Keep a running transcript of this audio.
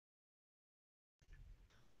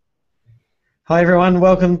Hi everyone,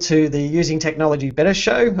 welcome to the Using Technology Better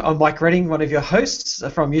show. I'm Mike Redding, one of your hosts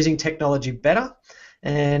from Using Technology Better.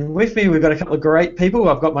 And with me we've got a couple of great people.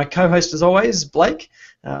 I've got my co-host as always, Blake,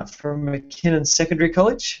 from McKinnon Secondary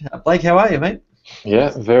College. Blake, how are you, mate?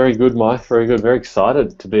 Yeah, very good, Mike. Very good. Very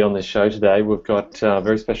excited to be on this show today. We've got a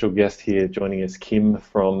very special guest here joining us, Quim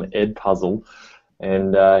from EdPuzzle.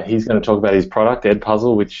 And he's going to talk about his product,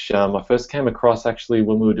 EdPuzzle, which I first came across actually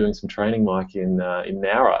when we were doing some training, Mike, in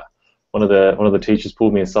Nowra. One of the teachers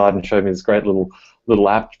pulled me aside and showed me this great little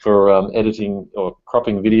app for editing or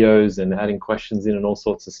cropping videos and adding questions in and all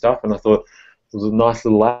sorts of stuff. And I thought it was a nice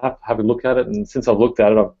little app. Have a look at it. And since I've looked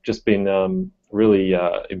at it, I've just been really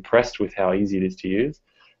impressed with how easy it is to use.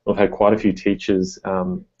 I've had quite a few teachers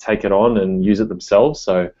take it on and use it themselves.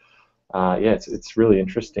 So yeah, it's really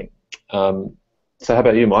interesting. So how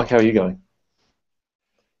about you, Mike? How are you going?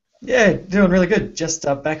 Yeah, doing really good. Just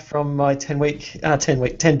back from my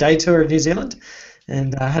 10-day tour of New Zealand,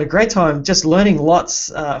 and had a great time just learning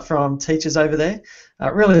lots from teachers over there. I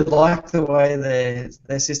really like the way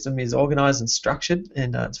their system is organised and structured,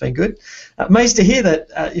 and it's been good. Amazed to hear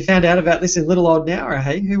that you found out about this in little old Nowra.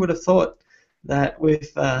 Hey, who would have thought that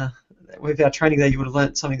with our training there you would have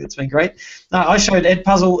learnt something that's been great. I showed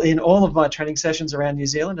EdPuzzle in all of my training sessions around New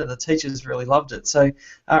Zealand, and the teachers really loved it. So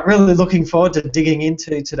really looking forward to digging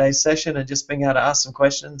into today's session and just being able to ask some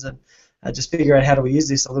questions and just figure out how do we use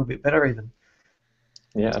this a little bit better even.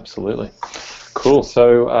 Yeah, absolutely. Cool.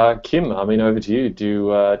 So Quim, I mean, over to you. Do you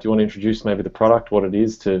want to introduce maybe the product, what it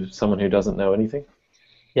is, to someone who doesn't know anything?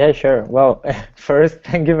 Yeah, sure. Well, first,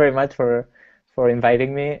 thank you very much for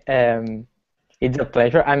inviting me. It's a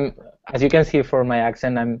pleasure. As you can see from my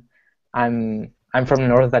accent, I'm from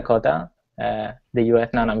North Dakota, the U.S.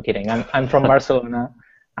 No, I'm kidding. I'm from Barcelona.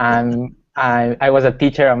 I was a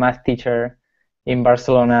teacher, a math teacher in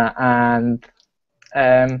Barcelona, and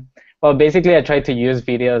well, basically, I tried to use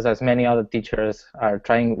videos as many other teachers are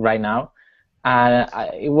trying right now, and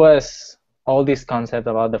it was all this concept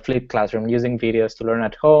about the flipped classroom, using videos to learn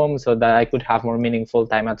at home so that I could have more meaningful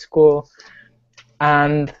time at school.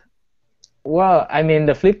 And well, I mean,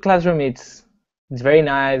 the flipped classroom, it's very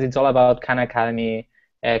nice. It's all about Khan Academy,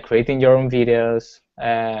 creating your own videos,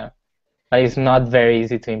 but it's not very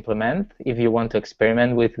easy to implement if you want to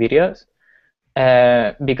experiment with videos.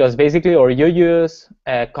 Because basically, or you use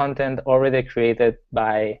content already created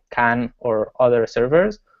by Khan or other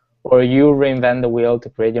servers, or you reinvent the wheel to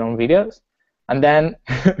create your own videos. And then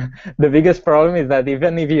the biggest problem is that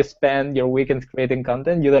even if you spend your weekends creating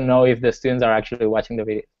content, you don't know if the students are actually watching the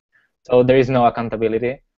video. So there is no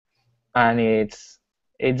accountability, and it's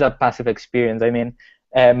a passive experience. I mean,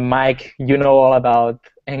 Mike, you know all about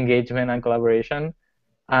engagement and collaboration,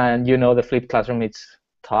 and you know the flipped classroom, it's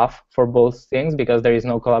tough for both things because there is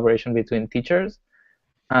no collaboration between teachers.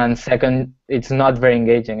 And second, it's not very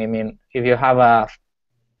engaging. I mean, if you have a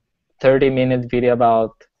 30-minute video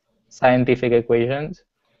about scientific equations,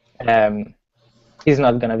 it's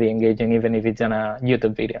not going to be engaging even if it's in a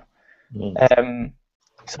YouTube video.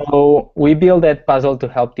 So we built EdPuzzle to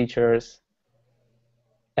help teachers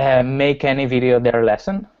make any video their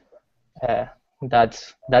lesson.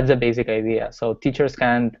 That's the basic idea. So teachers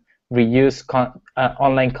can reuse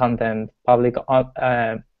online content,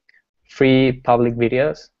 free public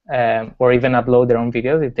videos, or even upload their own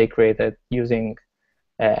videos if they create it using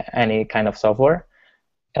any kind of software,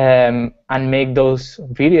 and make those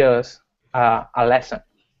videos a lesson.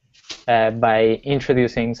 By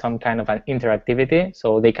introducing some kind of an interactivity,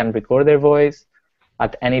 so they can record their voice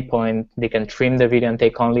at any point, they can trim the video and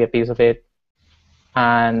take only a piece of it,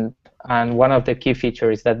 and one of the key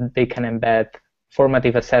features is that they can embed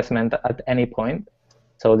formative assessment at any point,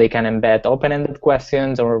 so they can embed open-ended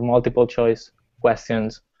questions or multiple choice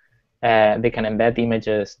questions, they can embed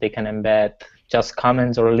images, they can embed just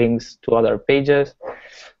comments or links to other pages,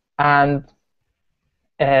 and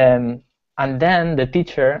then the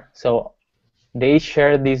teacher, so they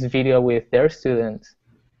share this video with their students,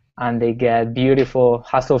 and they get beautiful,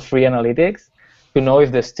 hassle-free analytics to know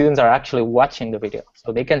if the students are actually watching the video.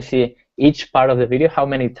 So they can see each part of the video, how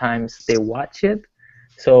many times they watch it.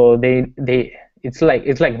 So it's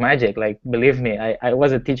like magic. Like, believe me, I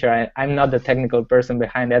was a teacher. I'm not the technical person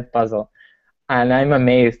behind EdPuzzle, and I'm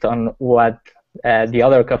amazed on what the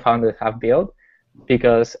other co-founders have built,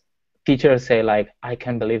 because teachers say, like, I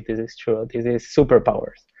can't believe this is true. This is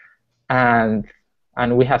superpowers. And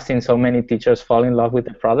we have seen so many teachers fall in love with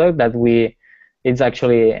the product that it's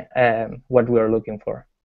actually what we are looking for.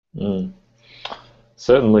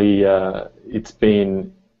 Certainly, it's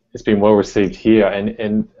been well received here,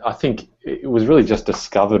 and I think it was really just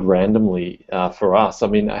discovered randomly for us. I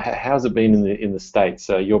mean, how's it been in the States?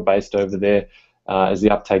 You're based over there. Has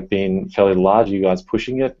the uptake been fairly large? Are you guys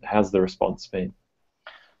pushing it? How's the response been?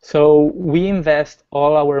 So we invest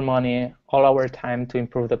all our money, all our time to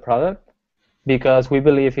improve the product, because we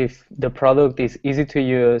believe if the product is easy to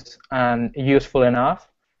use and useful enough,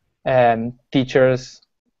 teachers,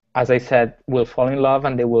 as I said, will fall in love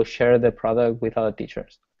and they will share the product with other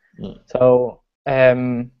teachers. Mm. So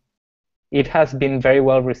it has been very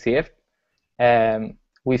well received.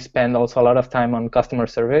 We spend also a lot of time on customer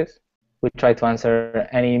service. We try to answer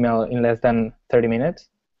any email in less than 30 minutes.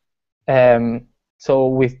 So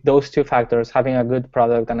with those two factors, having a good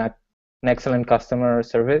product and an excellent customer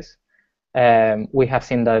service, we have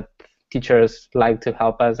seen that teachers like to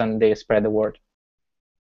help us and they spread the word.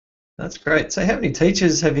 That's great. So how many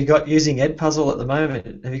teachers have you got using EdPuzzle at the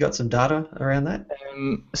moment? Have you got some data around that?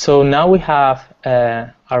 So now we have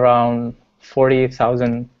around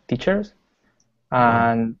 40,000 teachers,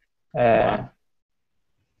 and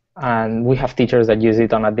and we have teachers that use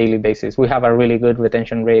it on a daily basis. We have a really good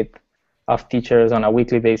retention rate of teachers on a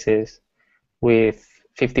weekly basis, with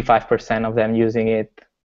 55% of them using it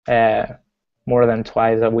more than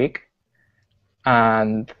twice a week.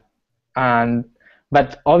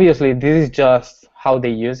 But obviously this is just how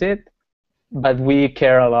they use it, but we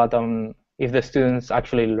care a lot on if the students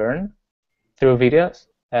actually learn through videos.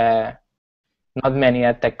 Not many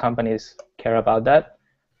edtech companies care about that,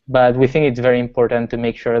 but we think it's very important to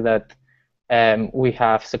make sure that we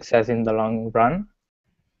have success in the long run,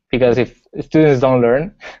 because if students don't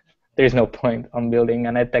learn, there's no point on building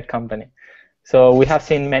an edtech company. So we have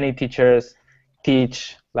seen many teachers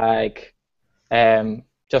teach, like,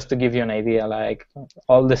 just to give you an idea, like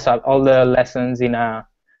all the lessons in a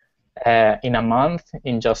month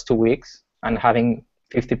in just 2 weeks, and having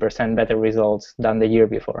 50% better results than the year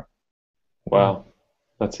before. Wow,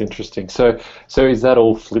 that's interesting. So is that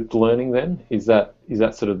all flipped learning then? Is that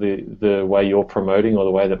sort of the way you're promoting, or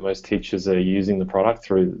the way that most teachers are using the product,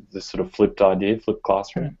 through this sort of flipped idea, flipped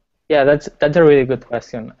classroom? Yeah, that's a really good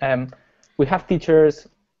question. We have teachers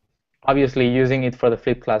obviously using it for the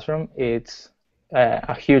flipped classroom. It's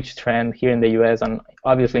a huge trend here in the US and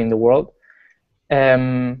obviously in the world.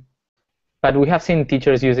 But we have seen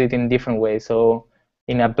teachers use it in different ways. So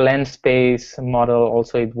in a blend space model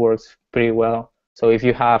also it works pretty well. So if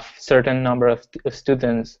you have certain number of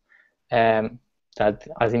students that,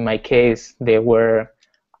 as in my case, they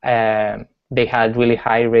had really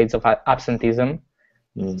high rates of absenteeism.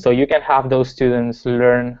 So you can have those students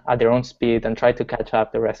learn at their own speed and try to catch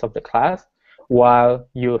up the rest of the class, while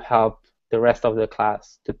you help the rest of the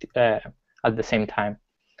class at the same time.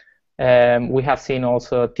 We have seen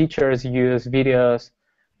also teachers use videos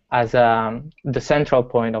as the central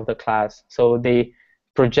point of the class. So they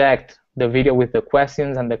project the video with the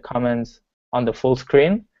questions and the comments on the full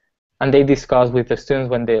screen, and they discuss with the students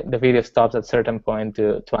when the video stops at a certain point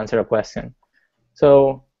to answer a question.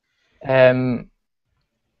 So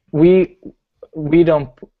we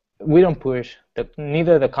don't push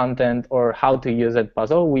neither the content or how to use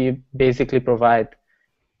EdPuzzle. We basically provide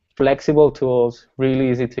flexible tools, really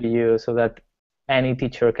easy to use, so that any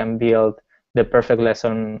teacher can build the perfect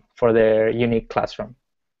lesson for their unique classroom.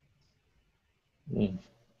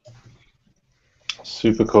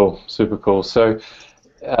 Super cool, super cool. So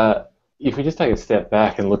if we just take a step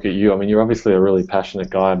back and look at you, I mean, you're obviously a really passionate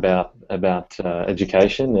guy about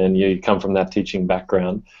education, and you come from that teaching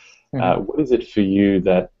background. What is it for you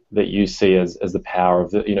that you see as the power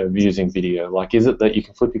of using video? Like, is it that you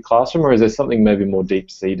can flip your classroom, or is there something maybe more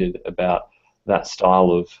deep-seated about that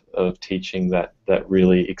style of teaching that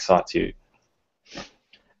really excites you?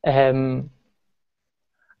 One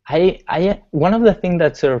of the things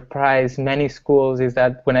that surprised many schools is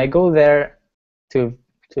that when I go there to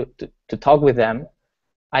talk with them,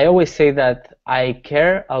 I always say that I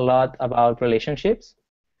care a lot about relationships.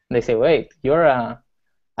 And they say, wait, you're an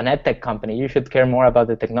edtech company, you should care more about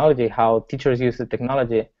the technology, how teachers use the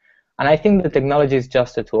technology. And I think the technology is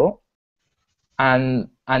just a tool, and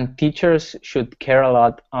teachers should care a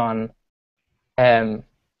lot on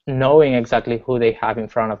knowing exactly who they have in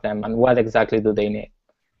front of them and what exactly do they need.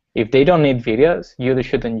 If they don't need videos, you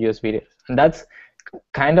shouldn't use videos. And that's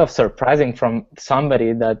kind of surprising from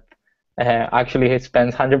somebody that actually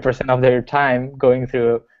spends 100% of their time going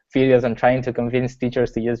through videos and trying to convince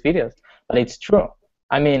teachers to use videos. But it's true.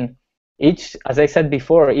 I mean, as I said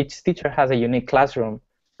before, each teacher has a unique classroom,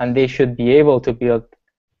 and they should be able to build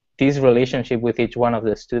this relationship with each one of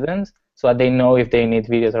the students so that they know if they need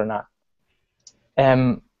videos or not.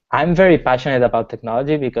 I'm very passionate about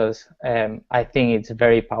technology because I think it's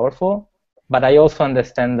very powerful, but I also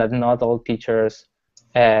understand that not all teachers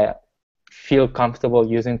feel comfortable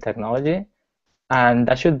using technology, and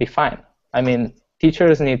that should be fine. I mean,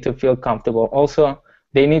 teachers need to feel comfortable. Also,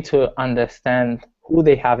 they need to understand who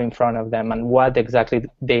they have in front of them and what exactly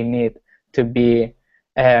they need to be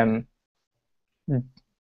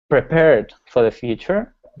prepared for the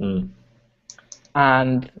future,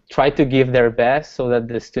 and try to give their best so that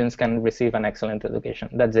the students can receive an excellent education.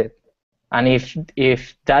 That's it. And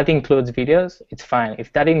if that includes videos, it's fine.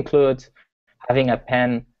 If that includes having a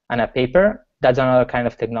pen and a paper, that's another kind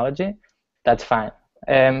of technology, that's fine.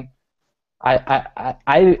 I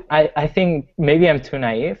think maybe I'm too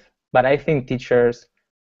naive, but I think teachers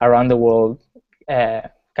around the world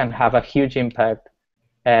can have a huge impact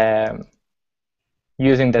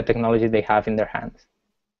using the technology they have in their hands.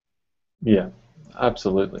 Yeah,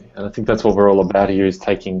 absolutely. And I think that's what we're all about here, is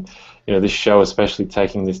taking, this show especially,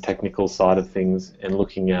 taking this technical side of things and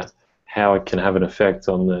looking at how it can have an effect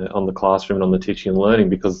on the classroom and on the teaching and learning,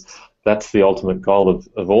 because that's the ultimate goal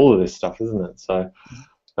of all of this stuff, isn't it? So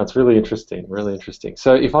that's really interesting, really interesting.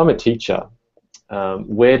 So if I'm a teacher,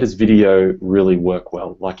 where does video really work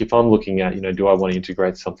well? Like if I'm looking at, do I want to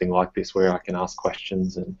integrate something like this where I can ask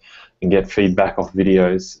questions and get feedback off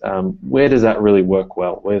videos? Where does that really work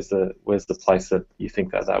well? Where's the place that you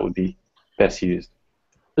think that would be best used?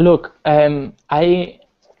 Look, and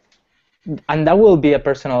that will be a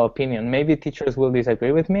personal opinion. Maybe teachers will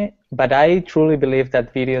disagree with me, but I truly believe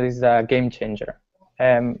that video is a game changer.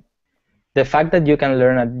 The fact that you can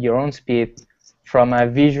learn at your own speed from a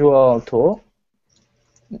visual tool,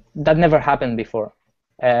 that never happened before.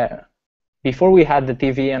 Before we had the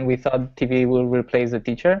TV and we thought TV will replace the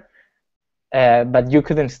teacher, but you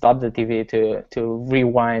couldn't stop the TV to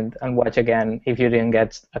rewind and watch again if you didn't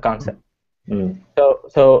get a concept.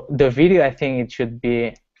 So the video, I think it should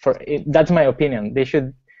be, that's my opinion,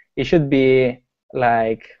 it should be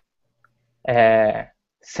like a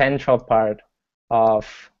central part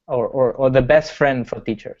of, or the best friend for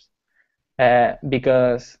teachers,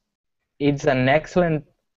 because it's an excellent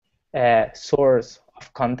source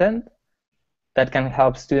of content that can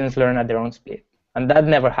help students learn at their own speed, and that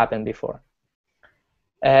never happened before.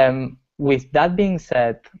 With that being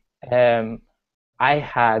said, I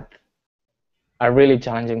had a really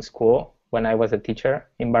challenging school when I was a teacher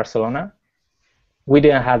in Barcelona. We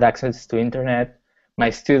didn't have access to internet. My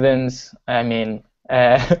students, I mean,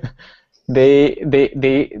 they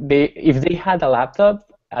if they had a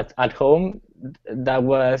laptop at home, that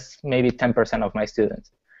was maybe 10% of my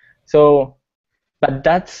students. So, but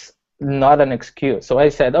that's not an excuse. So I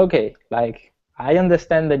said, okay, like, I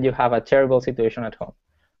understand that you have a terrible situation at home.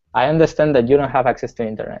 I understand that you don't have access to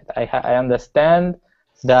internet. I understand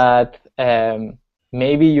that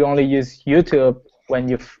maybe you only use YouTube when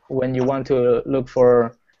you want to look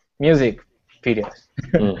for music videos.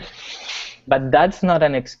 But that's not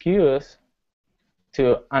an excuse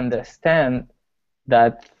to understand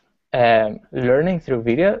that learning through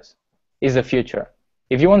videos is the future.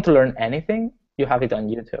 If you want to learn anything, you have it on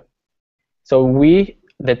YouTube. So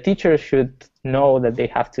the teachers should know that they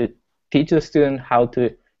have to teach the student how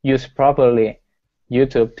to use properly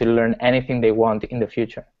YouTube to learn anything they want in the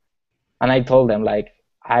future. And I told them, like,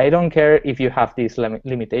 I don't care if you have these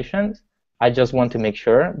limitations. I just want to make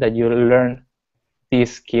sure that you learn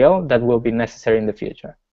this skill that will be necessary in the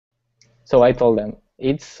future. So I told them,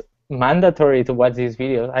 it's mandatory to watch these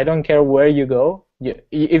videos. I don't care where you go.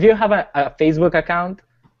 If you have a Facebook account,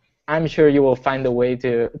 I'm sure you will find a way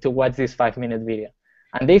to watch this 5-minute video.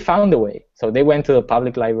 And they found a way. So they went to the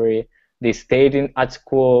public library. They stayed at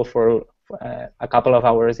school for a couple of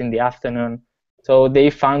hours in the afternoon. So they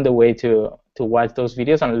found a way to watch those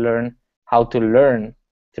videos and learn how to learn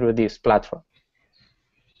through this platform.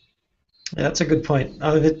 Yeah, that's a good point.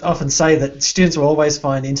 I would often say that students will always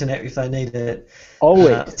find internet if they need it.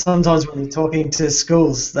 Always. Sometimes when you're talking to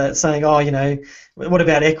schools, they're saying, oh, what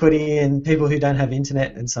about equity and people who don't have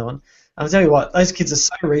internet and so on. I'll tell you what, those kids are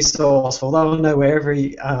so resourceful. They'll know where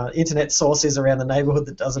every internet source is around the neighborhood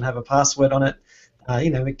that doesn't have a password on it.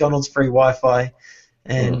 McDonald's free Wi-Fi.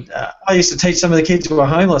 And I used to teach some of the kids who were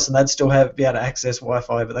homeless, and they'd still be able to access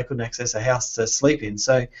Wi-Fi, but they couldn't access a house to sleep in.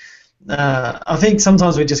 So I think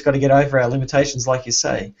sometimes we just got to get over our limitations, like you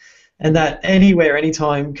say, and that anywhere,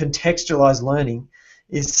 anytime, contextualized learning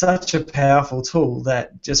is such a powerful tool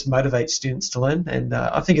that just motivates students to learn, and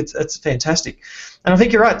I think it's fantastic. And I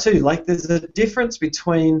think you're right too. Like, there's a difference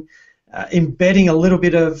between embedding a little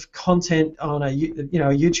bit of content on a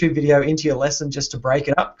YouTube video into your lesson just to break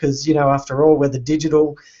it up, because after all, we're the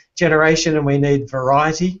digital generation and we need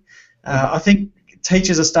variety. I think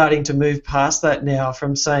teachers are starting to move past that now,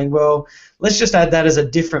 from saying, well, let's just add that as a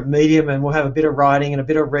different medium and we'll have a bit of writing and a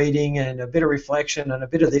bit of reading and a bit of reflection and a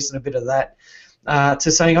bit of this and a bit of that,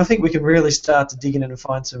 to saying, I think we can really start to dig in and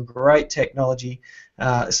find some great technology,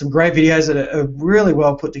 some great videos that are really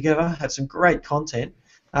well put together, have some great content,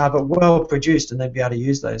 but well produced, and they'd be able to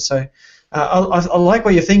use those. So I like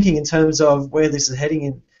what you're thinking in terms of where this is heading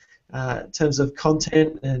in terms of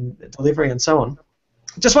content and delivery and so on.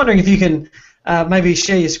 Just wondering if you can maybe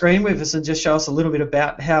share your screen with us and just show us a little bit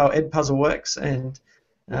about how EdPuzzle works and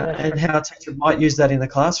how a teacher might use that in the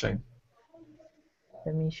classroom.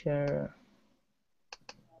 Let me share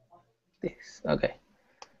this. Okay.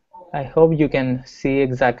 I hope you can see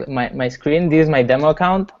exactly my screen. This is my demo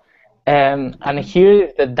account. And here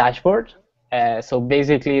is the dashboard. So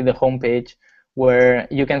basically the homepage where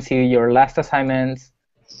you can see your last assignments.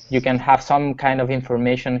 You can have some kind of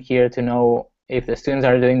information here to know if the students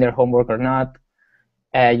are doing their homework or not.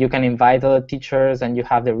 You can invite other teachers, and you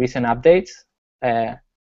have the recent updates.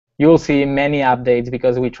 You will see many updates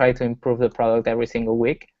because we try to improve the product every single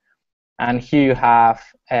week. And here you have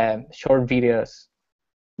short videos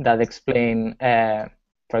that explain,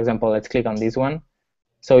 for example, let's click on this one.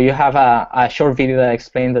 So you have a short video that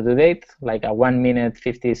explains the due date, like a 1 minute,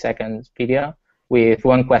 50 seconds video with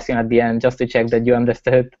one question at the end just to check that you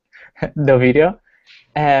understood the video.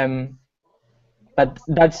 But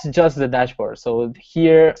that's just the dashboard. So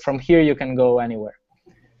from here you can go anywhere.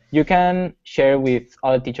 You can share with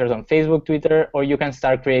other teachers on Facebook, Twitter, or you can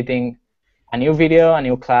start creating a new video, a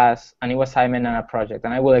new class, a new assignment, and a project.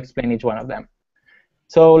 And I will explain each one of them.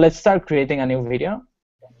 So let's start creating a new video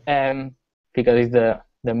because it's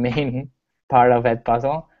the main part of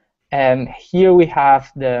EdPuzzle. Here we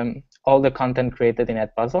have all the content created in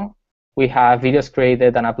EdPuzzle. We have videos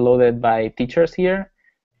created and uploaded by teachers here.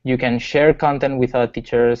 You can share content with other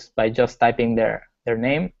teachers by just typing their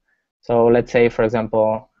name. So let's say, for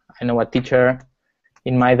example, I know a teacher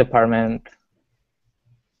in my department,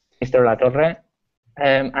 Mr. La Torre,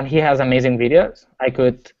 and he has amazing videos. I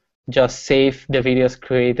could just save the videos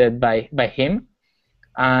created by him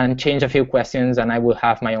and change a few questions, and I will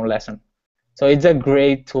have my own lesson. So it's a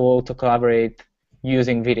great tool to collaborate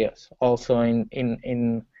using videos, also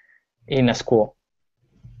in a school.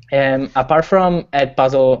 Apart from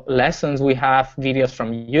EdPuzzle lessons, we have videos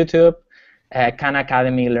from YouTube, Khan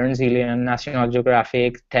Academy, LearnZillion, National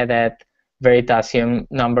Geographic, TED-Ed, Veritasium,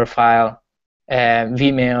 Numberphile,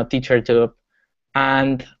 Vimeo, TeacherTube,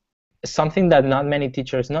 and something that not many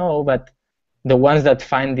teachers know, but the ones that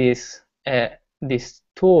find this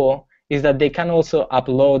tool is that they can also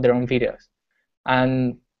upload their own videos,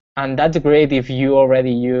 and that's great if you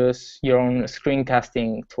already use your own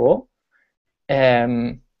screencasting tool,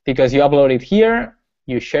 because you upload it here,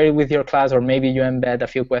 you share it with your class, or maybe you embed a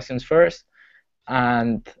few questions first,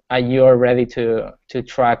 and you're ready to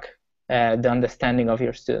track the understanding of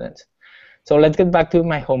your students. So let's get back to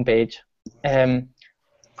my homepage.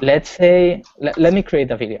 Let's say let me create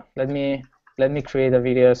a video. Let me create a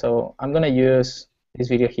video. So I'm gonna use this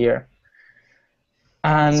video here.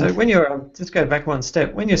 And so when you're just go back one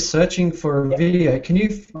step. When you're searching for a video, can you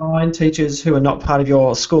find teachers who are not part of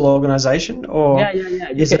your school organization, or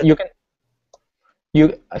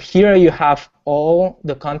here you have all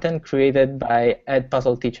the content created by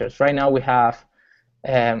EdPuzzle teachers. Right now we have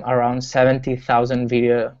around 70,000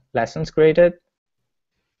 video lessons created,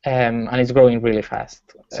 and it's growing really fast.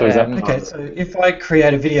 So is that okay? So if I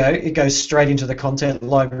create a video, it goes straight into the content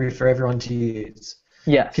library for everyone to use.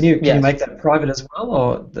 Yes. Can you make that private as well,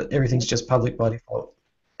 or everything's just public by default?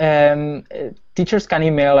 Teachers can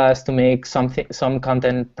email us to make some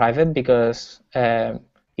content private, because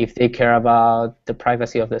if they care about the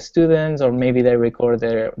privacy of the students, or maybe they record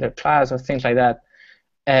their class or things like that.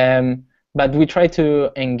 But we try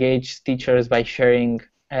to engage teachers by sharing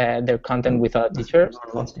their content with other teachers,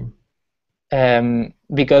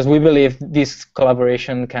 because we believe this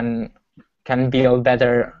collaboration can build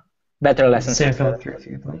better lessons.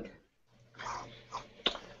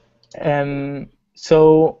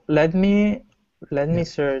 So let me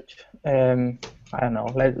search. I don't know.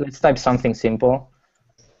 Let's type something simple.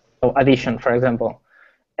 So addition, for example.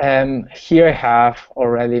 Here I have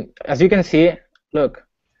already, as you can see, look,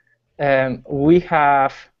 we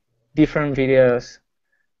have different videos,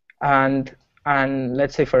 and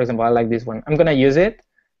let's say, for example, I like this one. I'm gonna use it,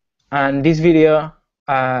 and this video,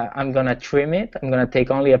 I'm gonna trim it. I'm gonna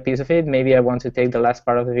take only a piece of it. Maybe I want to take the last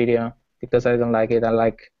part of the video because I don't like it.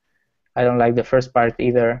 I don't like the first part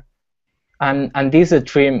either. And this is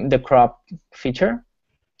the crop feature.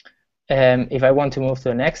 If I want to move to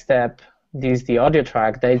the next step, this the audio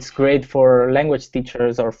track that it's great for language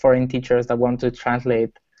teachers or foreign teachers that want to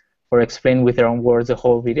translate or explain with their own words the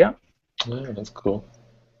whole video. Yeah, that's cool.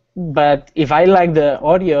 But if I like the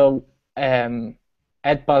audio,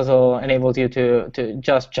 EdPuzzle enables you to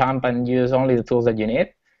just jump and use only the tools that you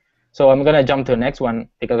need. So I'm going to jump to the next one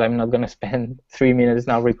because I'm not going to spend 3 minutes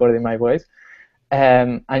now recording my voice.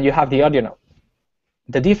 And you have the audio note.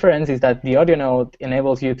 The difference is that the audio note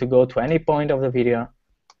enables you to go to any point of the video,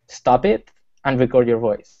 stop it, and record your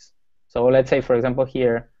voice. So let's say, for example,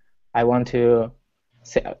 here, I want to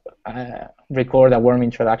record a warm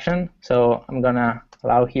introduction. So I'm going to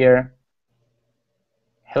allow here,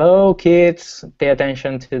 hello, kids, pay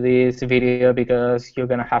attention to this video because you're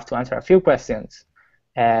going to have to answer a few questions.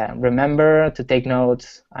 Remember to take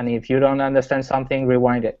notes, and if you don't understand something,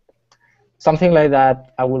 rewind it. Something like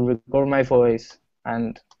that. I will record my voice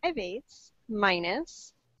and 5/8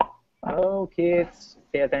 minus. hello, kids,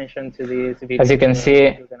 pay attention to this video. As you can see,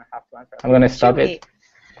 you're gonna have to answer. I'm going to stop it.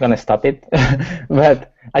 I'm going to stop it.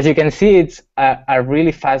 But as you can see, it's a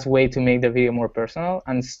really fast way to make the video more personal,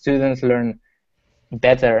 and students learn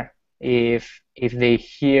better if they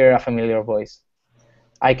hear a familiar voice.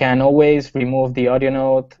 I can always remove the audio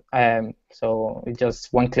note, so it's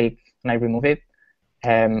just one click and I remove it.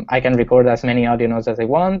 I can record as many audio notes as I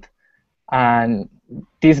want, and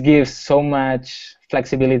this gives so much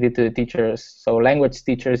flexibility to the teachers. So language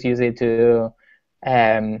teachers use it to,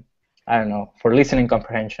 I don't know, for listening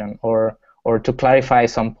comprehension or to clarify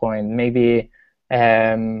some point, maybe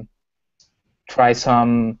try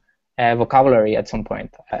some vocabulary at some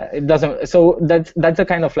point. It doesn't. So that's the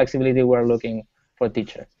kind of flexibility we're looking for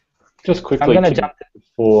teachers. Just quickly, I'm gonna jump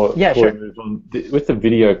before sure. we move on, with the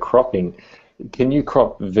video cropping, can you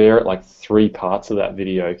crop like 3 parts of that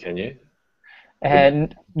video? Can you?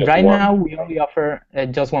 And right now we only offer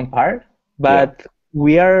just one part, but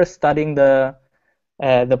we are studying the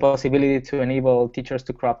possibility to enable teachers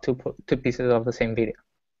to crop two pieces of the same video.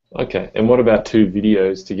 Okay, and what about 2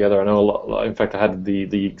 videos together? I know a lot. In fact, I had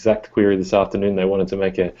the exact query this afternoon. They wanted to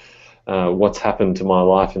make a what's happened to my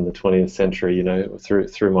life in the 20th century, you know,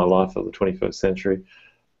 through my life of the 21st century,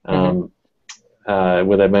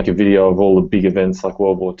 where they make a video of all the big events like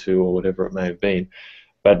World War II or whatever it may have been.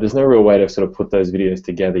 But there's no real way to sort of put those videos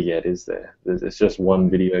together yet, is there? It's just one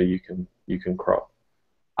video you can crop.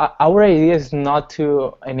 Our idea is not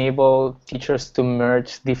to enable teachers to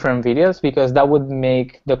merge different videos because that would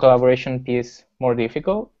make the collaboration piece more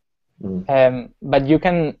difficult. But you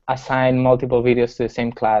can assign multiple videos to the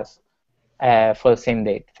same class for the same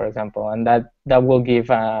date, for example, and that will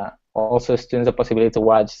give also students the possibility to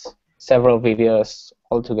watch several videos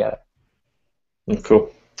all together.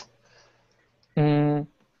 Cool.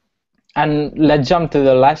 And let's jump to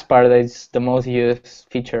the last part that is the most used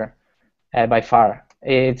feature by far.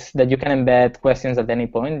 It's that you can embed questions at any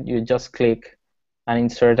point. You just click and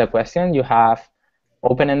insert a question. You have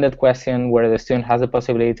open-ended question where the student has the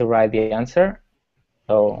possibility to write the answer.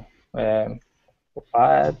 So,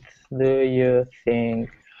 what do you think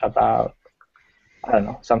about, I don't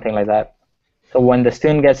know, something like that. So when the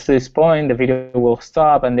student gets to this point, the video will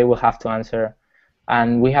stop and they will have to answer.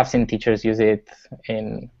 And we have seen teachers use it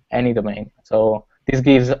in any domain. So this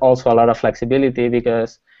gives also a lot of flexibility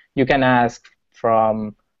because you can ask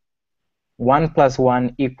from 1 +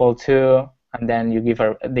 1 = 2, and then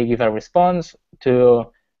they give a response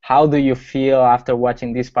to how do you feel after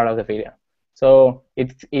watching this part of the video. So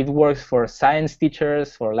it works for science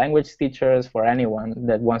teachers, for language teachers, for anyone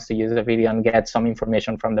that wants to use the video and get some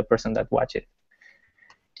information from the person that watched it.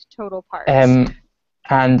 Total parts.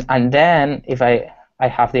 And then if I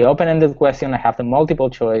have the open-ended question, I have the multiple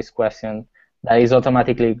choice question that is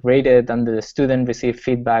automatically graded, and the student receives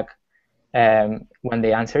feedback when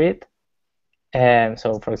they answer it.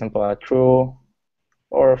 So for example, a true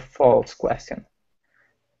or false question.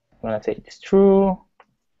 I'm going to say it's true,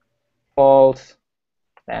 false,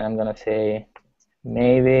 and I'm going to say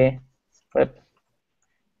maybe, flip.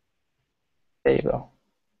 There you go,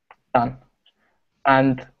 done.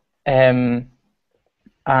 And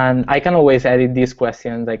I can always edit these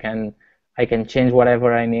questions. I can change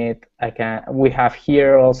whatever I need. We have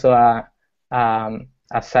here also a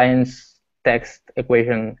science text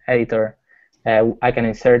equation editor. I can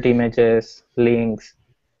insert images, links,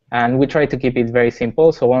 and we try to keep it very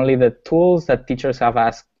simple. So only the tools that teachers have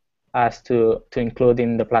asked us to include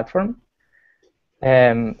in the platform.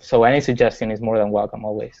 So any suggestion is more than welcome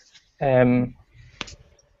always.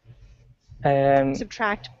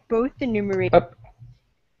 Subtract both the numerator.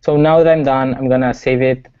 So now that I'm done, I'm gonna save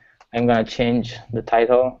it. I'm gonna change the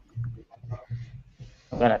title.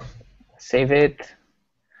 I'm gonna save it.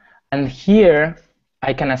 And here,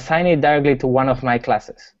 I can assign it directly to one of my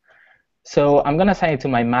classes. So I'm going to assign it to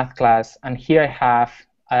my math class, and here I have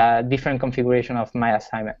a different configuration of my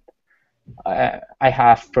assignment. I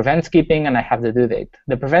have prevent skipping and I have the due date.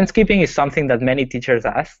 The prevent skipping is something that many teachers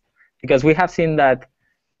ask, because we have seen that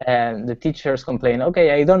the teachers complain,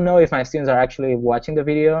 okay, I don't know if my students are actually watching the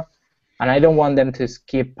video, and I don't want them to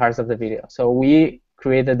skip parts of the video. So we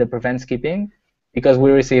created the prevent skipping because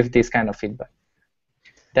we received this kind of feedback.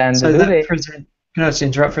 Then So the due date, can I just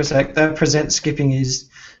interrupt for a sec? That present skipping is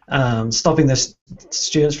stopping the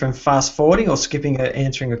students from fast forwarding or skipping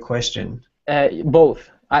answering a question? both.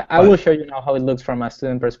 I Both. will show you now how it looks from a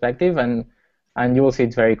student perspective, and you will see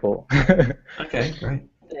it's very cool. Okay, great.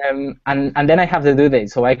 And then I have the due date,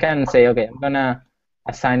 so I can say, okay, I'm gonna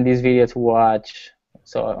assign this video to watch.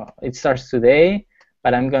 So it starts today,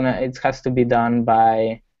 but it has to be done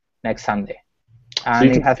by next Sunday. And so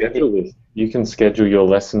you can schedule this. You can schedule your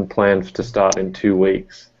lesson plan to start in 2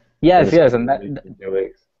 weeks. Yes, and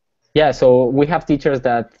yeah. So we have teachers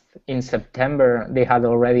that in September they had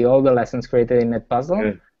already all the lessons created in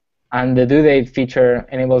EdPuzzle, and the due date feature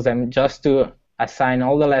enables them just to assign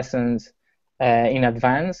all the lessons in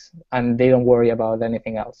advance, and they don't worry about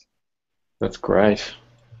anything else. That's great.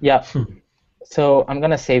 Yeah. So I'm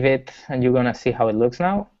gonna save it, and you're gonna see how it looks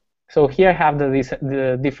now. So here I have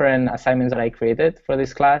the different assignments that I created for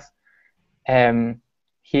this class.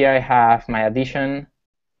 Here I have my addition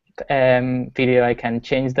video. I can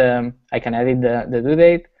change I can edit the due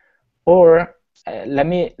date, or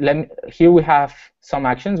here we have some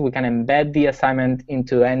actions. We can embed the assignment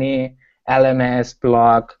into any LMS,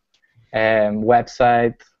 blog,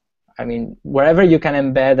 website. I mean, wherever you can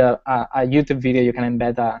embed a YouTube video, you can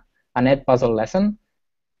embed an EdPuzzle lesson.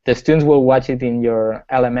 The students will watch it in your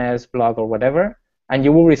LMS, blog, or whatever, and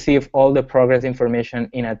you will receive all the progress information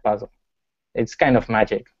in EdPuzzle. It's kind of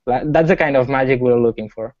magic. That's the kind of magic we're looking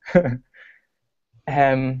for.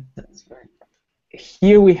 That's great.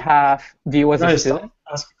 Here we have view as a student.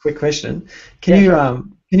 Ask a quick question. Can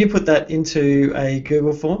you put that into a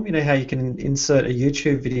Google form? You know how you can insert a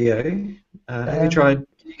YouTube video. Have you tried?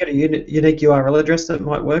 Can you get a unique URL address that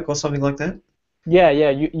might work or something like that? Yeah.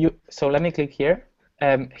 So let me click here.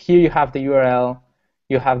 Here you have the URL.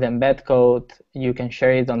 You have the embed code. You can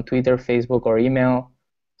share it on Twitter, Facebook, or email.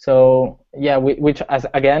 So yeah, we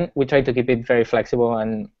try to keep it very flexible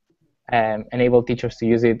and enable teachers to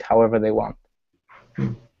use it however they want.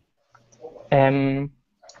 And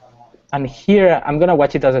here I'm gonna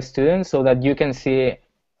watch it as a student so that you can see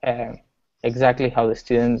exactly how the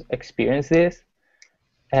students experience this,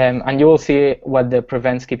 and you will see what the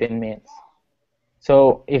prevent skipping means.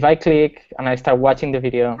 So if I click and I start watching the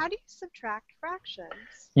video, how do you subtract fractions?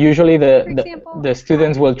 Usually For example, the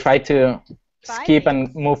students will try to skip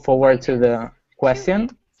and move forward to the question,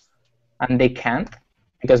 and they can't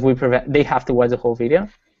because they have to watch the whole video.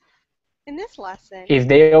 In this lesson, if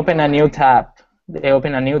they open a new tab,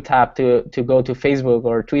 to go to Facebook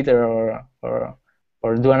or Twitter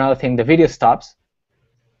or do another thing, the video stops,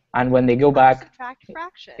 and when they go back,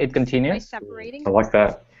 it continues. I like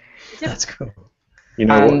that. That's cool. You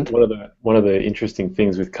know, one of the interesting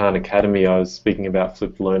things with Khan Academy, I was speaking about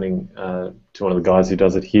flipped learning to one of the guys who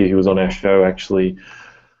does it here. He was on our show actually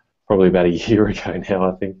probably about a year ago now,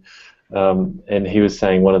 I think. And he was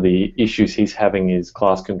saying one of the issues he's having is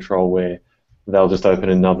class control, where they'll just open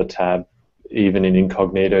another tab, even in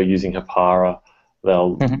incognito using Hapara.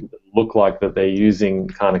 They'll look like that they're using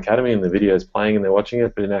Khan Academy and the video is playing and they're watching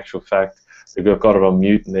it, but in actual fact, they've got it on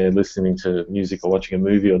mute and they're listening to music or watching a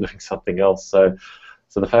movie or doing something else.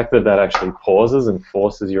 So the fact that actually pauses and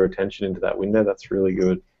forces your attention into that window, that's really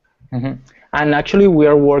good. And actually, we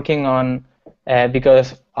are working on,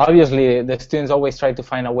 because obviously the students always try to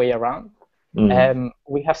find a way around.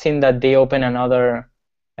 We have seen that they open another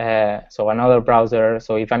browser.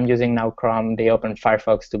 So if I'm using now Chrome, they open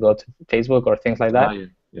Firefox to go to Facebook or things like that.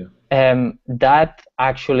 That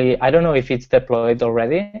actually, I don't know if it's deployed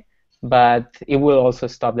already, but it will also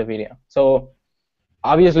stop the video. So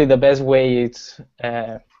obviously the best way is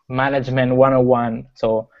management 101.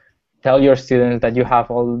 So tell your students that you have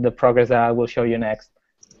all the progress that I will show you next,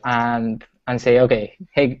 and say, okay,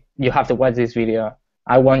 hey, you have to watch this video.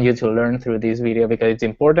 I want you to learn through this video because it's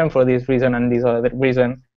important for this reason and this other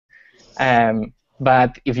reason.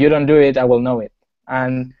 But if you don't do it, I will know it.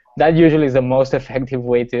 And that usually is the most effective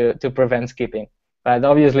way to prevent skipping. But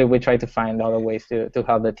obviously, we try to find other ways to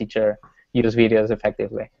help the teacher use videos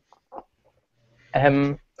effectively.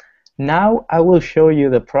 Now I will show you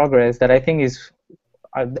the progress that I think is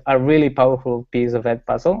a really powerful piece of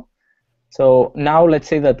EdPuzzle. So now let's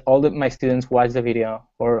say that all my students watch the video,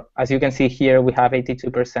 or as you can see here, we have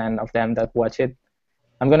 82% of them that watch it.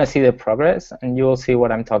 I'm going to see the progress, and you will see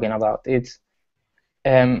what I'm talking about. It's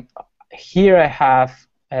here I have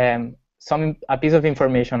a piece of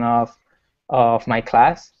information of my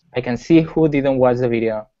class. I can see who didn't watch the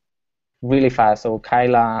video really fast. So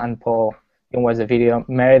Kyla and Paul didn't watch the video.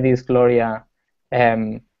 Meredith, Gloria,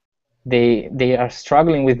 they are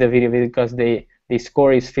struggling with the video because the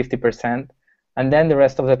score is 50%. And then the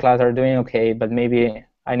rest of the class are doing okay, but maybe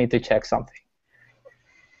I need to check something.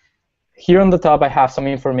 Here on the top, I have some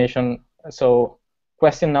information. So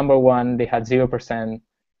question number 1, they had 0%.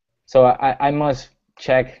 So I must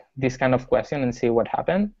check this kind of question and see what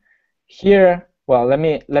happened. Here, well, let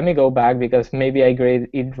me go back because maybe I graded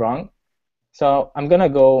it wrong. So I'm gonna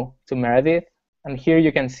go to Meredith, and here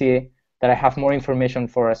you can see that I have more information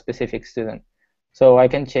for a specific student. So I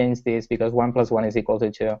can change this because 1 + 1 is equal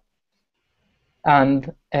to 2.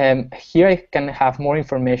 And here I can have more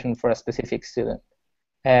information for a specific student.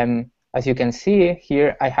 As you can see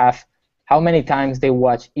here, I have how many times they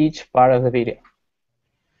watch each part of the video.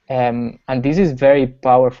 And this is very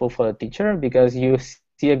powerful for the teacher because you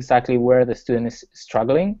see exactly where the student is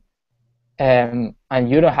struggling. And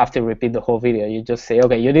you don't have to repeat the whole video. You just say,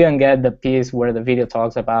 okay, you didn't get the piece where the video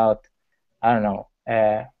talks about, I don't know,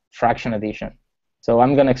 fraction addition. So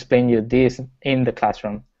I'm going to explain you this in the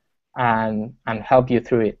classroom and help you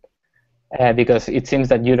through it. Because it seems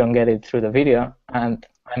that you don't get it through the video, and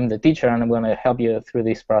I'm the teacher, and I'm going to help you through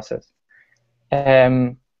this process.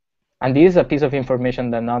 And this is a piece of information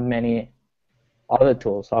that not many other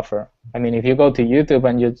tools offer. I mean, if you go to YouTube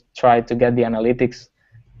and you try to get the analytics,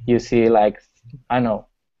 you see like, I don't know,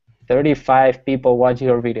 35 people watch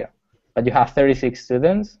your video, but you have 36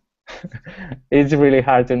 students. It's really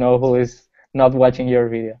hard to know who is not watching your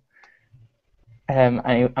video. And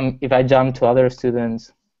if I jump to other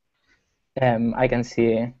students, I can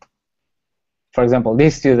see, for example,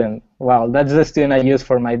 this student. Wow, that's the student I use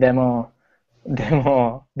for my demo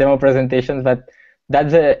presentations, but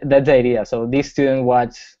that's the idea. So this student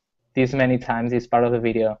watched this many times this part of the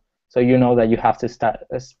video, so you know that you have to start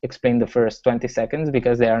explain the first 20 seconds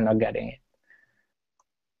because they are not getting it.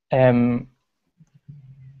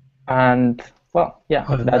 And well, yeah.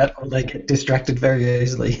 They get distracted very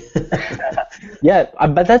easily. Yeah,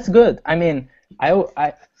 but that's good. I mean,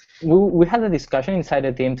 we had a discussion inside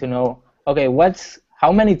the team to know, okay,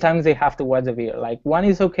 how many times they have to watch the video. Like 1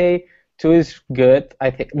 is okay, 2 is good.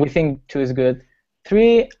 We think 2 is good.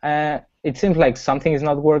 3, it seems like something is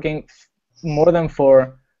not working. More than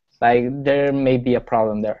 4, like there may be a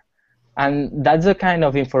problem there. And that's the kind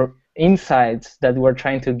of insights that we're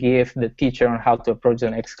trying to give the teacher on how to approach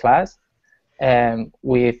the next class.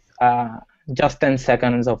 With just 10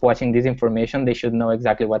 seconds of watching this information, they should know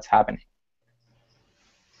exactly what's happening.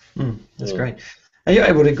 That's great. Are you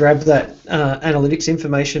able to grab that analytics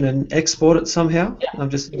information and export it somehow? Yeah.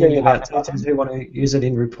 I'm just thinking about teachers who want to use it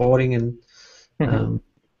in reporting and.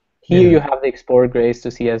 Here you have the export grades to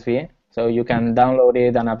CSV, so you can download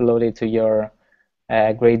it and upload it to your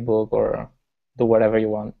gradebook or do whatever you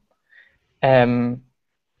want.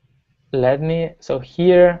 So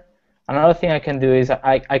here, another thing I can do is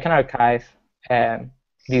I can archive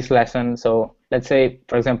this lesson. So let's say,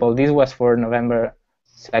 for example, this was for November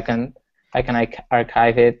 2nd. I can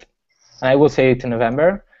archive it, and I will save it to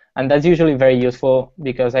November. And that's usually very useful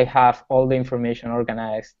because I have all the information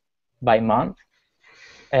organized by month.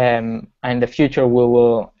 And in the future, we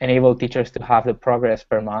will enable teachers to have the progress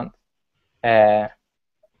per month.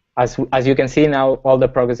 As you can see now, all the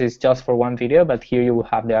progress is just for 1 video, but here you will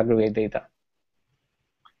have the aggregate data.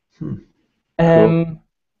 Cool.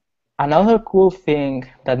 Another cool thing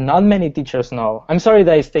that not many teachers know, I'm sorry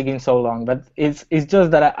that it's taking so long, but it's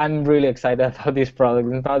just that I'm really excited about this product.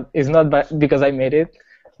 It's not because I made it,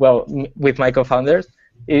 well, with my co-founders.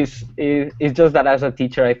 It's just that as a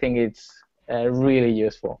teacher, I think it's really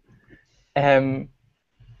useful.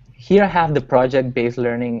 Here I have the project-based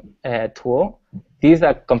learning tool. This is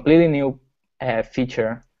a completely new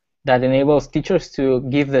feature that enables teachers to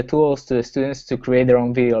give the tools to the students to create their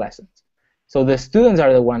own video lessons. So the students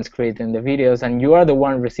are the ones creating the videos, and you are the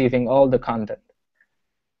one receiving all the content.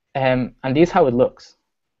 And this is how it looks.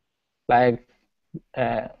 Like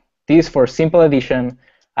this for simple addition,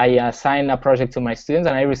 I assign a project to my students,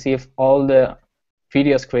 and I receive all the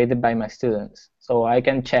videos created by my students. So I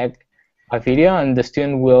can check a video, and the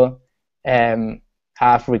student will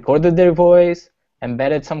have recorded their voice,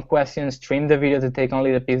 embedded some questions, trimmed the video to take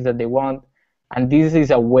only the piece that they want. And this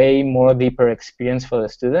is a way more deeper experience for the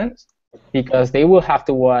students, because they will have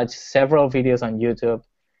to watch several videos on YouTube.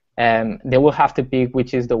 They will have to pick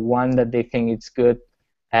which is the one that they think is good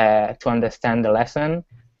to understand the lesson.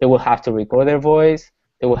 They will have to record their voice.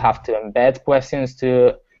 They will have to embed questions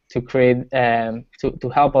to create to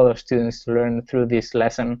help other students to learn through this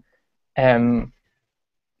lesson. And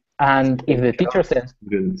if the teacher says,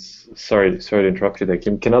 sorry to interrupt you there,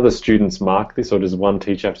 Kim. Can other students mark this, or does one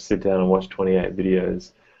teacher have to sit down and watch 28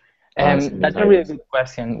 videos? That's a really good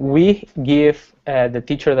question. We give the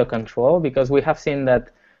teacher the control, because we have seen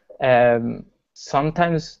that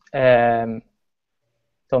sometimes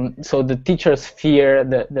so the teachers fear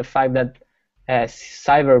the fact that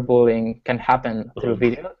cyberbullying can happen through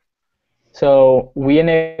video. So we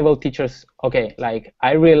enable teachers, okay, like,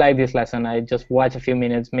 I really like this lesson, I just watch a few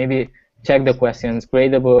minutes, maybe check the questions,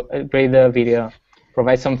 grade the video,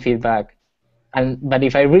 provide some feedback. But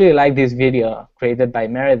if I really like this video created by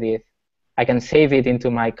Meredith, I can save it into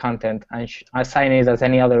my content and assign it as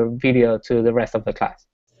any other video to the rest of the class.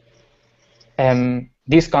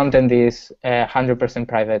 This content is 100%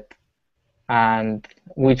 private, and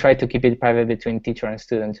we try to keep it private between teacher and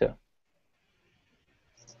student too.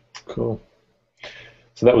 Cool.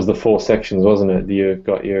 So that was the 4 sections, wasn't it? You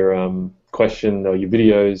got your question, or your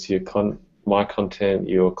videos, your my content,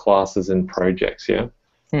 your classes and projects, yeah?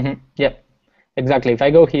 Mm-hmm. Yeah, exactly. If I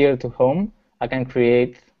go here to home, I can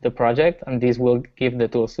create the project, and this will give the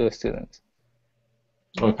tools to the students.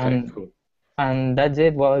 Okay, cool. And that's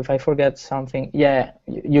it. Well, if I forget something, yeah,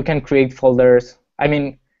 you can create folders. I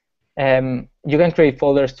mean, you can create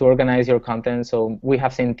folders to organize your content. So we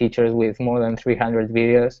have seen teachers with more than 300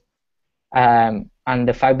 videos. And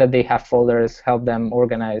the fact that they have folders help them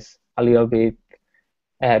organize a little bit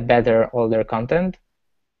better all their content.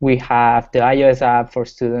 We have the iOS app for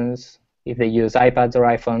students. If they use iPads or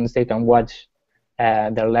iPhones, they can watch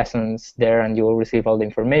their lessons there, and you will receive all the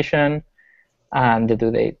information and the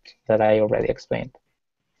due date that I already explained.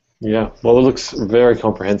 Yeah, well, it looks very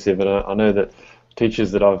comprehensive, and I know that teachers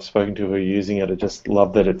that I've spoken to who are using it just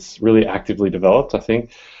love that it's really actively developed, I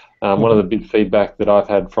think. One of the big feedback that I've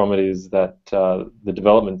had from it is that the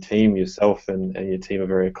development team, yourself and your team, are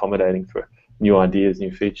very accommodating for new ideas,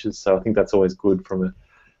 new features. So I think that's always good,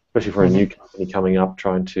 especially for a new company coming up,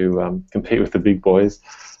 trying to compete with the big boys.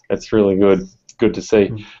 It's really good to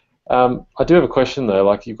see. I do have a question though.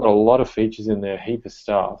 Like, you've got a lot of features in there, a heap of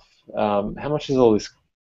stuff. How much does all this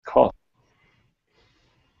cost?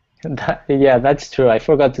 Yeah, that's true. I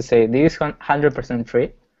forgot to say, this is 100%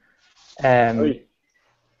 free.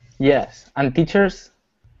 Yes, and teachers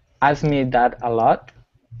ask me that a lot,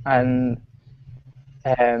 and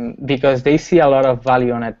because they see a lot of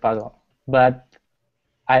value on EdPuzzle. But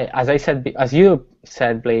as you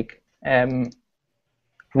said, Blake,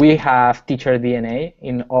 we have teacher DNA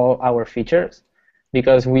in all our features,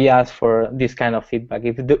 because we ask for this kind of feedback.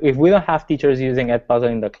 If we don't have teachers using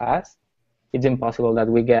EdPuzzle in the class, it's impossible that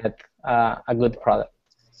we get a good product.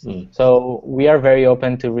 So we are very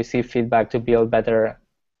open to receive feedback to build better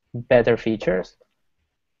features,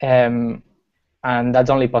 and that's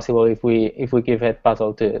only possible if we give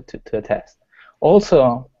EdPuzzle to a test.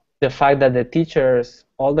 Also, the fact that the teachers,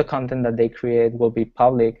 all the content that they create will be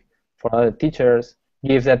public for other teachers,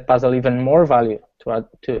 gives EdPuzzle even more value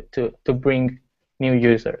to bring new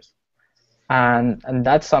users, and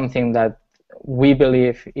that's something that we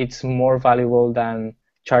believe it's more valuable than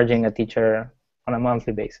charging a teacher on a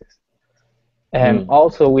monthly basis.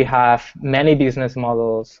 Also, we have many business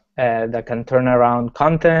models that can turn around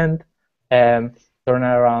content, turn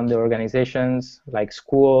around the organizations like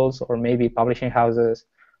schools or maybe publishing houses.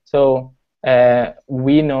 So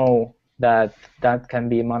we know that can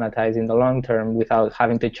be monetized in the long term without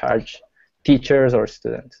having to charge teachers or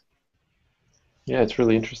students. Yeah, it's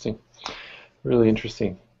really interesting. Really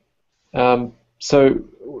interesting. So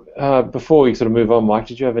before we sort of move on, Mike,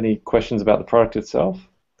 did you have any questions about the product itself?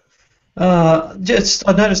 I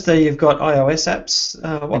noticed that you've got iOS apps.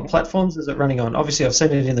 What platforms is it running on? Obviously, I've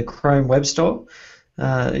seen it in the Chrome Web Store.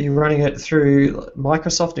 Are you running it through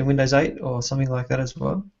Microsoft in Windows 8 or something like that as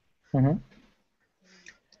well?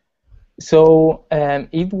 So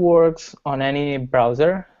it works on any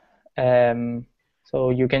browser. So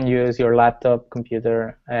you can use your laptop,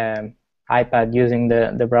 computer, iPad using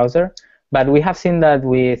the browser. But we have seen that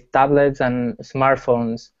with tablets and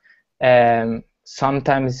smartphones,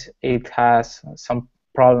 sometimes it has some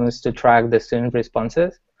problems to track the student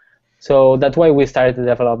responses. So that's why we started to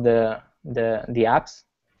develop the apps.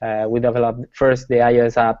 We developed first the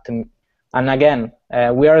iOS app, and again,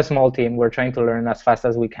 we are a small team. We're trying to learn as fast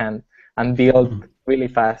as we can and build really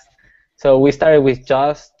fast. So we started with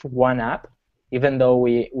just one app, even though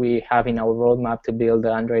we have in our roadmap to build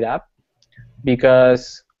the Android app,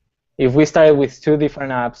 because if we started with 2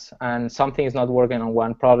 different apps and something is not working on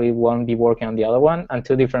one, probably won't be working on the other one, and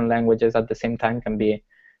 2 different languages at the same time can be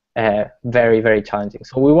very, very challenging.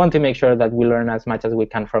 So we want to make sure that we learn as much as we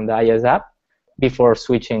can from the iOS app before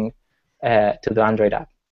switching to the Android app.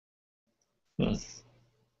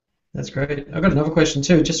 That's great. I've got another question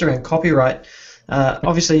too, just around copyright.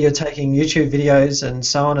 Obviously, you're taking YouTube videos and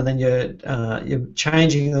so on, and then you're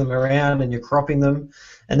changing them around and you're cropping them,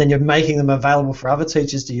 and then you're making them available for other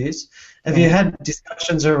teachers to use. Have you had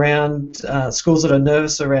discussions around schools that are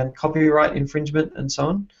nervous around copyright infringement and so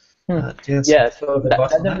on? Yeah, so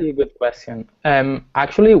that's a really good question.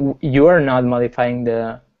 Actually, you are not modifying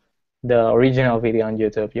the original video on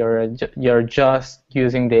YouTube. You're just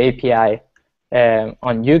using the API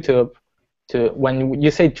on YouTube to, when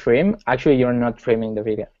you say trim, actually you're not trimming the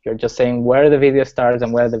video. You're just saying where the video starts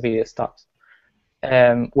and where the video stops.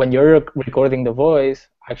 When you're recording the voice,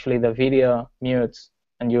 actually the video mutes,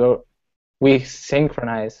 and we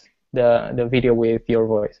synchronize the video with your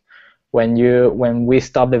voice. When we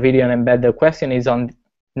stop the video and embed the question, is on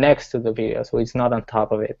next to the video, so it's not on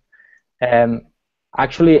top of it.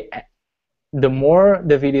 Actually, the more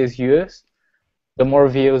the video is used, the more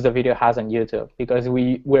views the video has on YouTube, because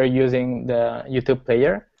we're using the YouTube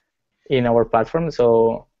player in our platform.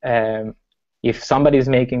 So if somebody's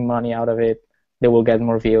making money out of it, they will get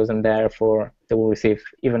more views, and therefore they will receive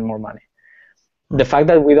even more money. The fact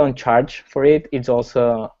that we don't charge for it, it's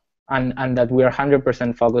also, and that we are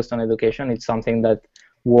 100% focused on education, it's something that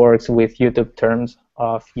works with YouTube terms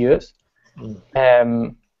of use.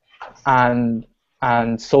 And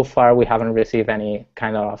so far we haven't received any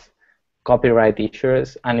kind of copyright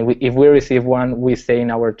issues, and if we receive one, we say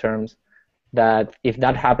in our terms that if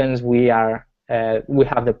that happens, we have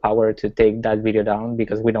the power to take that video down,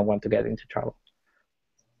 because we don't want to get into trouble.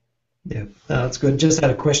 Yeah, that's good. Just had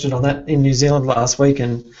a question on that in New Zealand last week,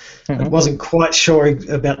 and I wasn't quite sure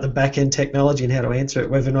about the back-end technology and how to answer it,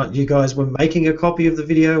 whether or not you guys were making a copy of the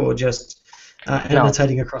video or just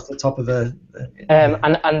annotating across the top of a...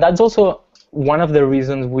 And that's also one of the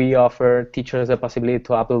reasons we offer teachers the possibility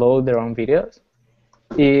to upload their own videos,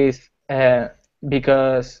 is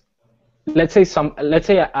because let's say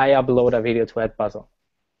I upload a video to EdPuzzle.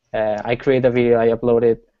 I create a video, I upload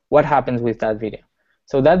it. What happens with that video?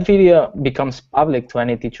 So that video becomes public to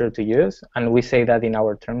any teacher to use, and we say that in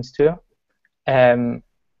our terms too. And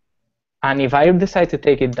if I decide to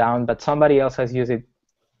take it down, but somebody else has used it,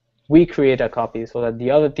 we create a copy so that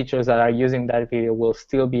the other teachers that are using that video will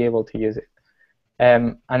still be able to use it.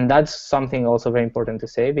 And that's something also very important to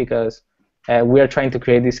say, because we are trying to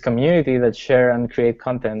create this community that share and create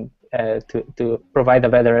content to provide a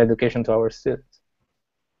better education to our students.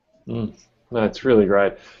 That's really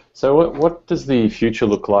great. So what does the future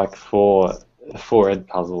look like for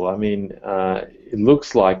EdPuzzle? I mean, it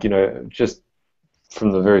looks like, just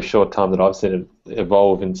from the very short time that I've seen it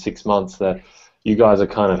evolve in 6 months, that you guys are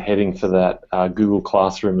kind of heading for that Google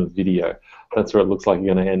Classroom of video. That's where it looks like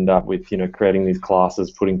you're going to end up with, creating these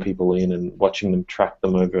classes, putting people in, and watching them, track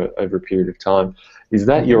them over a period of time. Is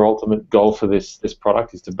that your ultimate goal for this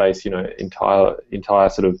product? Is to base, entire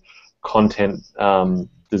sort of content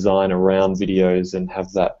design around videos and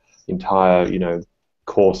have that entire,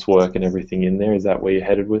 coursework and everything in there? Is that where you're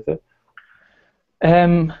headed with it?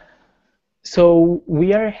 So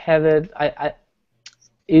we are headed.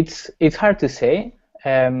 It's hard to say,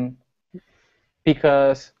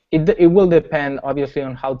 because it will depend obviously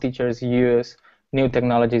on how teachers use new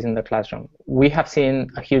technologies in the classroom. We have seen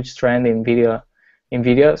a huge trend in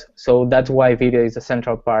videos, so that's why video is a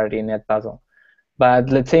central part in EdPuzzle. But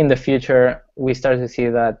let's say in the future we start to see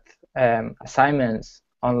that assignments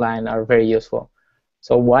online are very useful.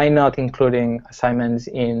 So why not including assignments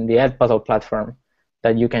in the EdPuzzle platform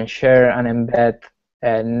that you can share and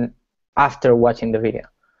embed after watching the video?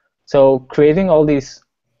 So creating all these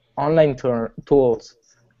online tools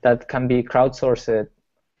that can be crowdsourced,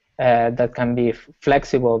 that can be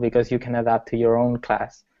flexible because you can adapt to your own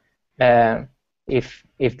class.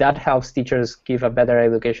 If that helps teachers give a better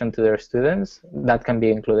education to their students, that can be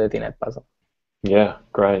included in EdPuzzle. Yeah,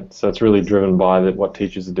 great. So it's really driven by what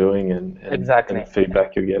teachers are doing and exactly. And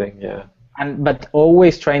feedback you're getting. Yeah. But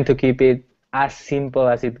always trying to keep it as simple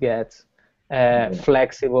as it gets,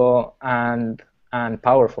 flexible and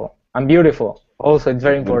powerful and beautiful. Also, it's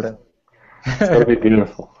very important. It's got to be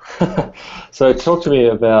beautiful. So talk to me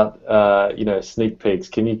about sneak peeks.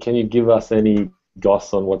 Can you give us any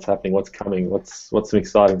goss on what's happening, what's coming, what's some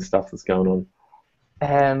exciting stuff that's going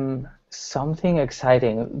on? Something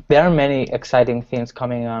exciting. There are many exciting things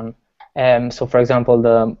coming on. So for example,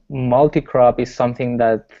 the multi-crop is something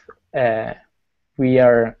that we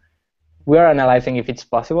are analyzing if it's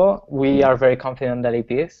possible. We are very confident that it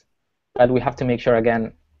is, but we have to make sure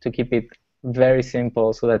again to keep it very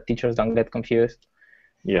simple so that teachers don't get confused.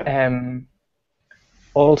 Yeah.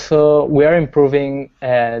 Also, we are improving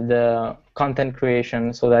the content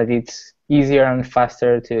creation so that it's easier and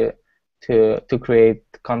faster to create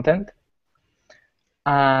content.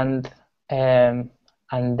 And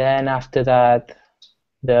then after that,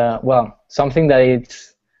 something that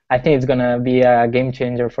I think it's gonna be a game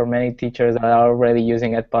changer for many teachers that are already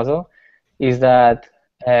using EdPuzzle is that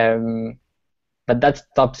but that's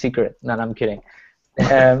top secret. No, I'm kidding.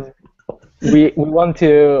 We want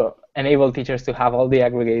to enable teachers to have all the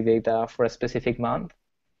aggregate data for a specific month,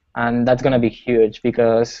 and that's going to be huge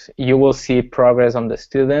because you will see progress on the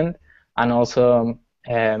student, and also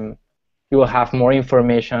you will have more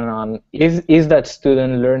information on is that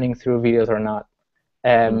student learning through videos or not.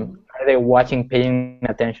 Are they watching, paying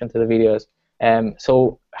attention to the videos?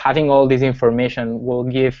 So having all this information will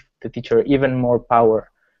give the teacher even more power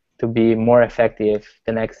to be more effective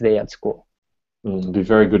the next day at school. It'd be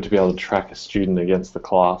very good to be able to track a student against the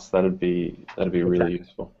class. That'd be really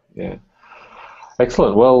useful. Yeah.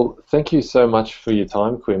 Excellent. Well, thank you so much for your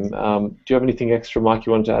time, Quim. Do you have anything extra, Mike,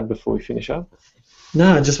 you wanted to add before we finish up?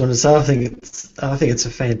 No, I just wanted to say I think it's a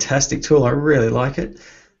fantastic tool. I really like it.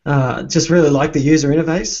 Just really like the user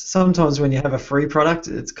interface. Sometimes when you have a free product,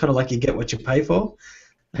 it's kind of like you get what you pay for.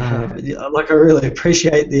 I really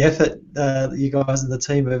appreciate the effort that you guys and the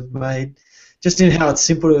team have made. Just in how it's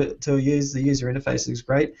simple to use, the user interface is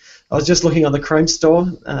great. I was just looking on the Chrome store.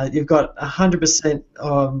 You've got 100%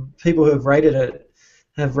 people who have rated it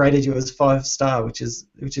have rated you as 5-star, which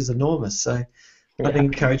is enormous. So I'd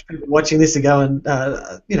encourage people watching this to go and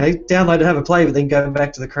download and have a play, but then go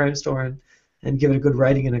back to the Chrome store and give it a good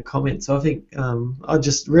rating and a comment. So I think I'm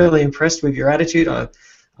just really impressed with your attitude. I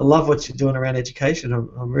love what you're doing around education.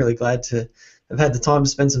 I'm really glad to have had the time to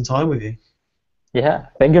spend some time with you. Yeah,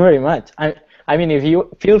 thank you very much. I mean, if you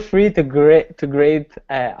feel free to grade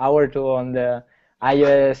our tool on the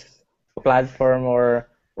iOS platform or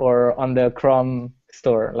on the Chrome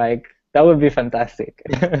store, like that would be fantastic.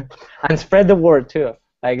 And spread the word too.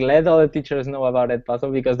 Like let all the teachers know about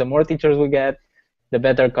EdPuzzle, because the more teachers we get, the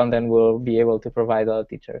better content we'll be able to provide other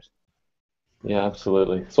teachers. Yeah,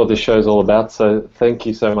 absolutely. That's what this show's all about. So thank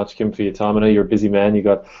you so much, Kim, for your time. I know you're a busy man. You've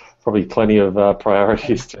got probably plenty of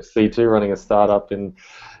priorities to see to, running a startup in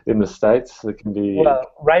the States. It can be... Well,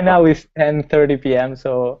 right now it's 10:30 p.m.,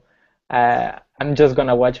 so I'm just going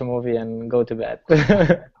to watch a movie and go to bed.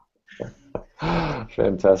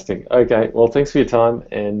 Fantastic. Okay, well, thanks for your time,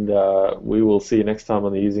 and we will see you next time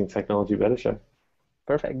on the Using Technology Better show.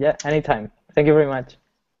 Perfect. Yeah, anytime. Thank you very much.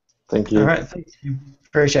 Thank you. All right. Thank you.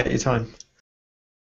 Appreciate your time.